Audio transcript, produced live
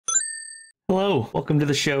Hello, welcome to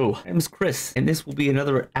the show. My name is Chris, and this will be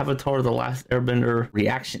another Avatar: The Last Airbender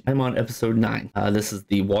reaction. I'm on episode 9. This is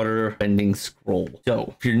the Waterbending Scroll.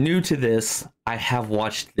 So, if you're new to this, I have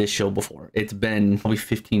watched this show before. It's been probably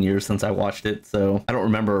 15 years since I watched it, so I don't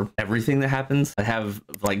remember everything that happens. I have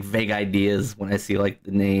like vague ideas when I see like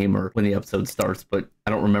the name or when the episode starts, but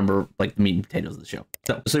I don't remember like the meat and potatoes of the show.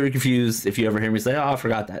 So you're confused if you ever hear me say, oh, I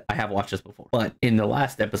forgot that. I have watched this before. But in the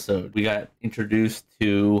last episode, we got introduced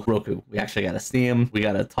to Roku. We actually got to see him. We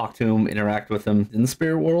got to talk to him, interact with him in the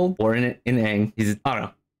spirit world or in Aang. I don't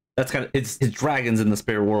know. That's kind of, it's dragons in the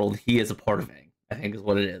spirit world. He is a part of Aang, I think is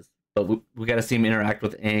what it is. But we got to see him interact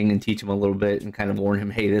with Aang and teach him a little bit and kind of warn him,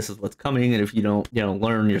 hey, this is what's coming. And if you don't,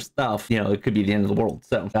 learn your stuff, it could be the end of the world.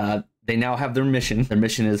 So they now have their mission. Their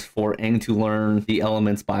mission is for Aang to learn the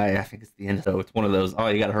elements by, I think it's the end. So it's one of those, oh,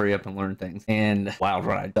 you got to hurry up and learn things. And wild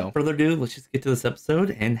ride. So further ado, let's just get to this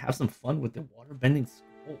episode and have some fun with the Waterbending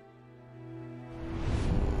Scroll.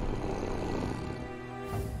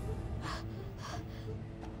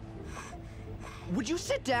 Would you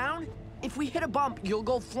sit down? If we hit a bump, you'll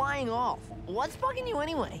go flying off. What's bugging you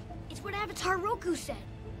anyway? It's what Avatar Roku said.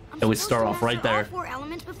 And we start off right there. All 4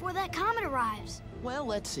 elements before that comet arrives. Well,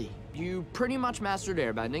 let's see. You pretty much mastered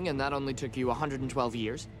airbending, and that only took you 112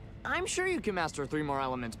 years. I'm sure you can master 3 more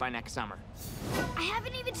elements by next summer. I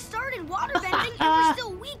haven't even started waterbending, and we're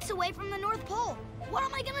still weeks away from the North Pole. What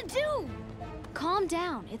am I gonna do? Calm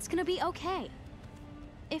down. It's gonna be okay.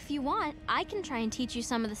 If you want, I can try and teach you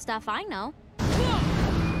some of the stuff I know.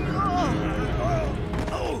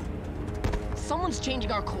 Someone's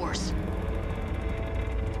changing our course.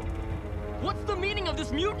 What's the meaning of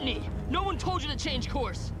this mutiny? No one told you to change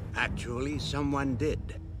course. Actually, someone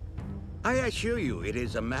did. I assure you, it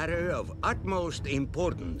is a matter of utmost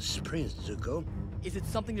importance, Prince Zuko. Is it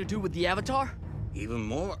something to do with the Avatar? Even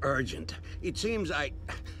more urgent. It seems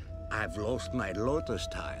I've lost my lotus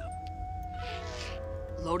tile.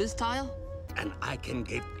 Lotus tile? And I can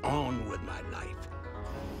get on with my life.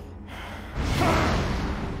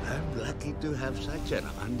 I'm lucky to have such an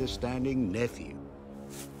understanding nephew.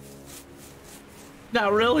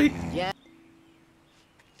 Not really. Yeah.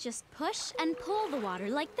 Just push and pull the water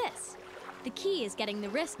like this. The key is getting the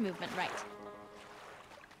wrist movement right.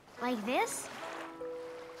 Like this?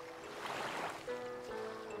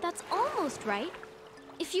 That's almost right.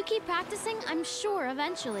 If you keep practicing, I'm sure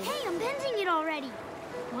eventually. Hey, I'm bending it already.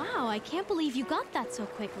 Wow, I can't believe you got that so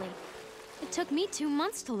quickly. It took me 2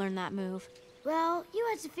 months to learn that move. Well, you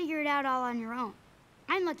had to figure it out all on your own.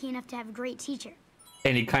 I'm lucky enough to have a great teacher.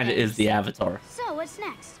 And he kind of is the Avatar. So, what's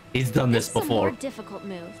next? He's done this before. This is a more difficult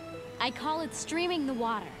move. I call it streaming the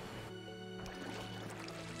water.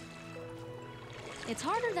 It's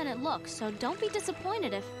harder than it looks, so don't be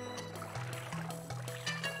disappointed if...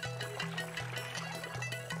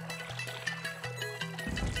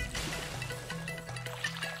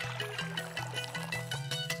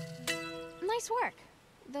 Nice work.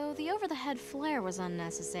 Though the over-the-head flare was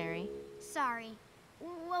unnecessary. Sorry.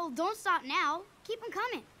 Well, don't stop now. Keep them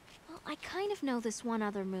coming. Well, I kind of know this one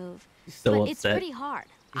other move, He's so but upset. it's pretty hard.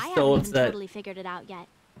 He's I so haven't upset. even totally figured it out yet.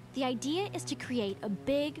 The idea is to create a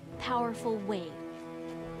big, powerful wave.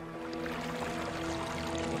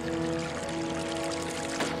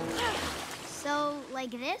 So,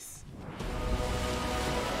 like this?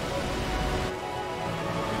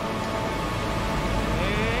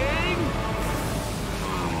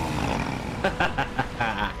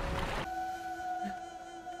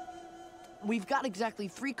 We've got exactly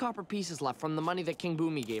 3 copper pieces left from the money that King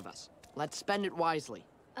Boomy gave us. Let's spend it wisely.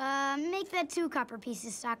 Make that 2 copper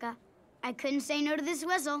pieces, Sokka. I couldn't say no to this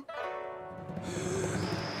whistle.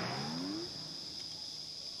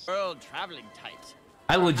 World traveling tight.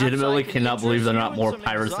 I legitimately cannot believe there are not more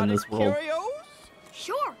pirates in this world.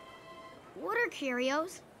 Sure. What are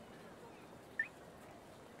curios?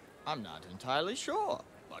 I'm not entirely sure,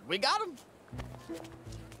 but we got them.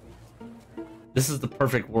 This is the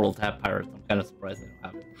perfect world to have pirates. I'm kind of surprised they don't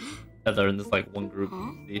have it. That they're in this like one group.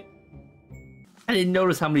 Huh? You see. I didn't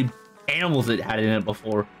notice how many animals it had in it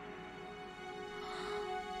before.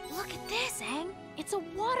 Look at this, Aang. It's a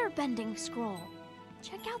waterbending scroll.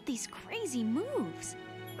 Check out these crazy moves.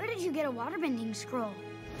 Where did you get a waterbending scroll?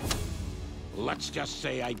 Let's just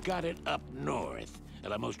say I got it up north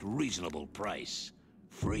at a most reasonable price.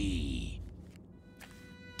 Free.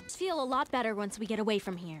 Feel a lot better once we get away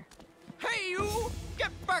from here. Hey, you!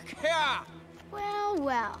 Get back here! Well,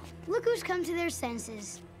 well. Look who's come to their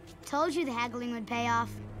senses. Told you the haggling would pay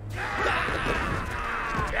off.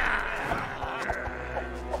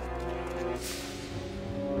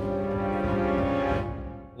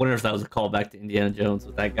 Wonder if that was a callback to Indiana Jones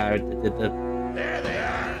with that guy that did the... There they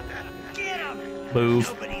are! Get 'em!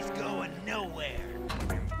 Move. Nobody's going nowhere.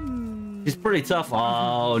 She's pretty tough.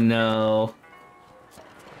 Oh no.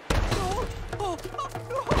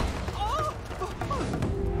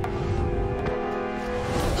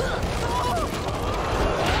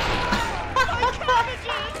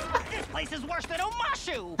 This place is worse than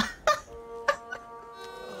Omashu!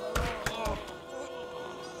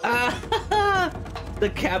 The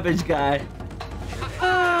cabbage guy.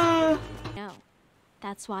 No.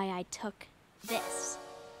 That's why I took this.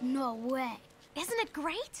 No way. Isn't it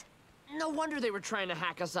great? No wonder they were trying to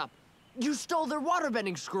hack us up. You stole their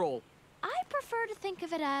waterbending scroll. I prefer to think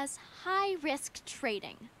of it as high-risk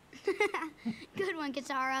trading. Good one,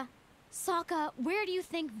 Katara. Sokka, where do you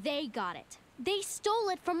think they got it? They stole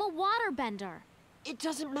it from a waterbender. It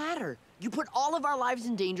doesn't matter. You put all of our lives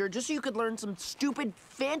in danger just so you could learn some stupid,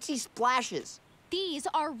 fancy splashes. These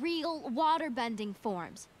are real waterbending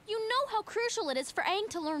forms. You know how crucial it is for Aang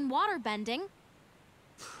to learn waterbending.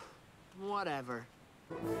 Whatever.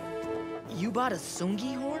 You bought a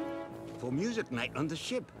Sungi horn? For music night on the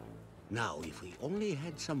ship. Now, if we only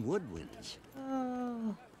had some woodwinds.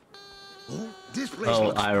 Oh, this place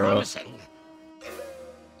looks Iroh. promising.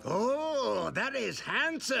 Oh, that is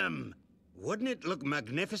handsome. Wouldn't it look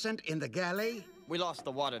magnificent in the galley? We lost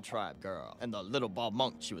the water tribe girl and the little bald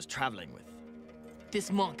monk she was traveling with.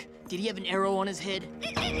 This monk, did he have an arrow on his head?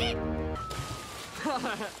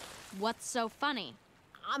 What's so funny?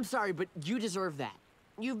 I'm sorry, but you deserve that.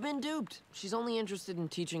 You've been duped. She's only interested in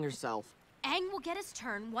teaching herself. Aang will get his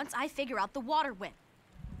turn once I figure out the water whip.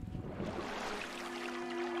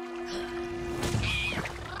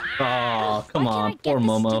 Oh, come Why on, can't I poor get this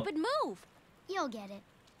Momo. stupid move? You'll get it.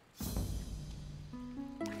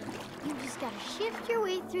 You just gotta shift your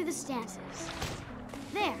way through the stances.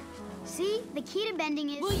 There. See? The key to bending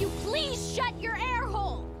is... Will you please shut your air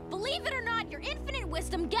hole? Believe it or not, your infinite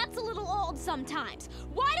wisdom gets a little old sometimes.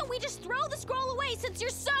 Why don't we just throw the scroll away since you're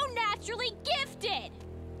so naturally gifted?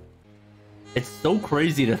 It's so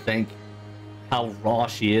crazy to think how raw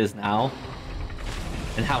she is now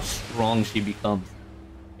and how strong she becomes.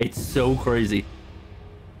 It's so crazy.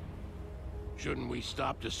 Shouldn't we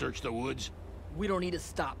stop to search the woods? We don't need to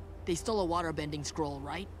stop. They stole a waterbending scroll,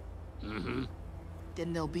 right? Mm-hmm.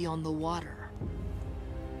 Then they'll be on the water.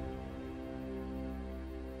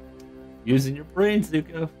 Using your brain,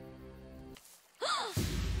 Zuko.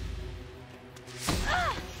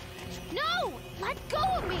 No! Let go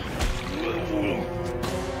of me!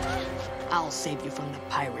 I'll save you from the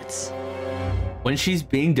pirates. When she's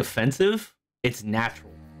being defensive, it's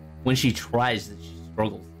natural. When she tries, she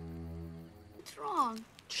struggles. What's wrong?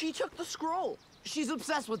 She took the scroll. She's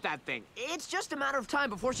obsessed with that thing. It's just a matter of time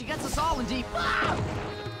before she gets us all in deep...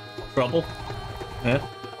 Trouble? Yeah.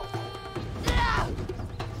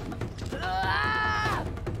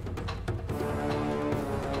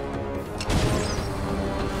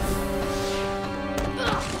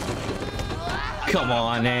 Come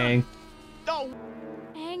on, Aang.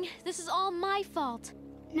 Aang, this is all my fault.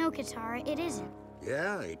 No, Katara, it isn't.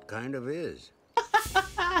 Yeah, it kind of is.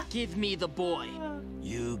 Give me the boy.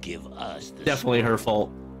 You give us the Definitely her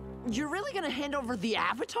fault. You're really gonna hand over the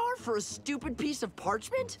Avatar for a stupid piece of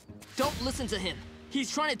parchment? Don't listen to him.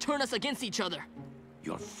 He's trying to turn us against each other.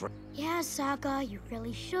 Your friend. Yeah, Sokka, you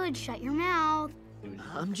really should shut your mouth.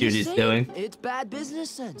 I'm just Judy's saying, doing. it's bad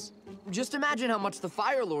business sense. Just imagine how much the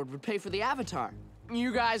Fire Lord would pay for the Avatar.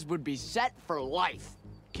 You guys would be set for life.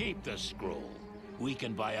 Keep the scroll. We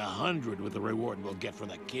can buy 100 with the reward we'll get for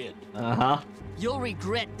the kid. Uh-huh. You'll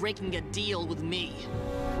regret breaking a deal with me.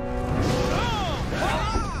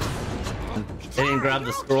 They didn't grab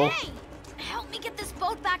the scroll. Okay. Help me get this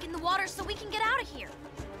boat back in the water so we can get out of here.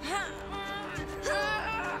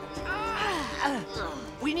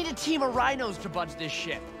 We need a team of rhinos to budge this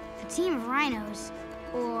ship. A team of rhinos.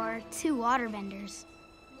 Or 2 waterbenders.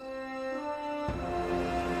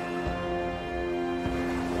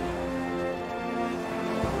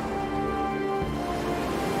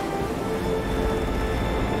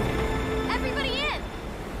 Everybody in!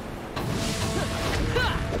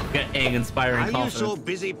 Got Aang inspiring Are you confidence. so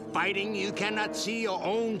busy fighting you cannot see your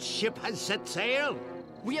own ship has set sail?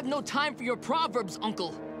 We have no time for your proverbs,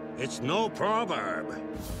 Uncle. It's no proverb.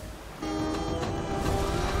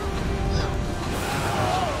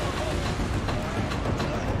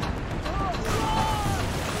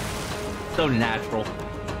 So natural.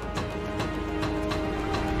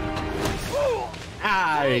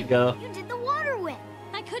 Ah, there you go. You did the water whip.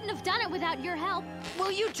 I couldn't have done it without your help.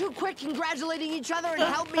 Will you two quit congratulating each other and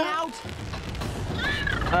help me out?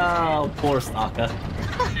 Oh, poor Sokka.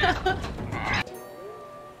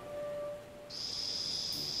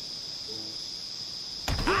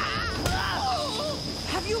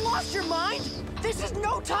 you lost your mind? This is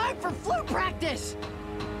no time for flute practice!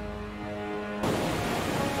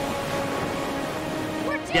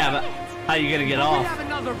 We're doing Yeah, but it! how you gonna get We off? have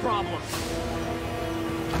another problem.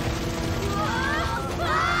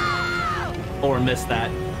 Or miss that?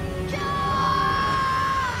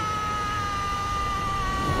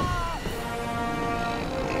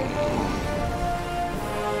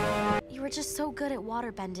 You were just so good at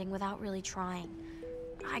waterbending without really trying.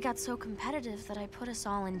 I got so competitive that I put us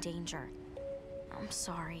all in danger. I'm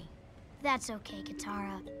sorry. That's okay,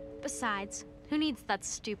 Katara. Besides, who needs that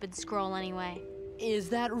stupid scroll anyway? Is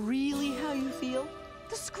that really how you feel?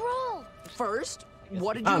 The scroll! First,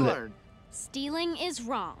 what did you Found it. learn? Stealing is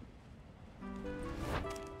wrong.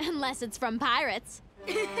 Unless it's from pirates.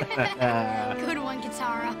 Good one,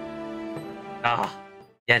 Katara. Ah,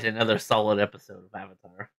 yet another solid episode of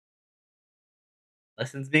Avatar.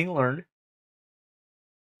 Lessons being learned.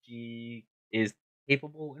 She is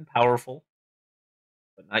capable and powerful,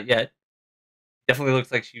 but not yet. Definitely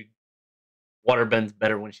looks like she waterbends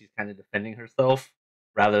better when she's kind of defending herself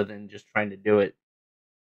rather than just trying to do it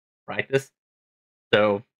practice.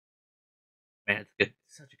 So, man, it's good.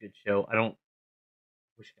 Such a good show. I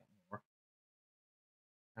wish I got more.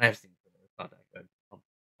 And I've seen it. It's not that good. I'll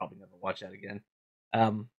probably never watch that again.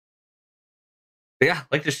 But yeah,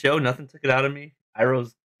 like the show. Nothing took it out of me.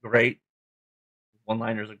 Iroh's great.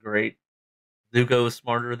 One-liners are great. Zuko is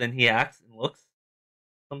smarter than he acts and looks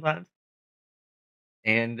sometimes.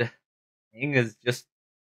 And Aang is just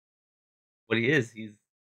what he is. He's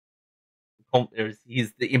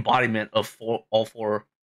the embodiment of all four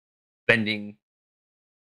bending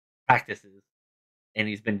practices, and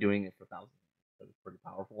he's been doing it for thousands of years. So it's pretty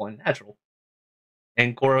powerful and natural.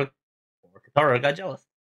 And Katara got jealous.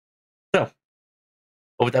 So,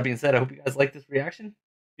 but with that being said, I hope you guys liked this reaction.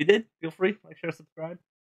 If you did, feel free, like, share, subscribe.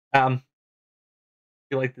 If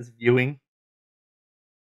you like this viewing,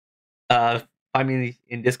 find me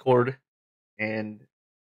in Discord and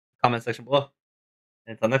comment section below.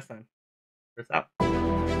 And until next time, peace out.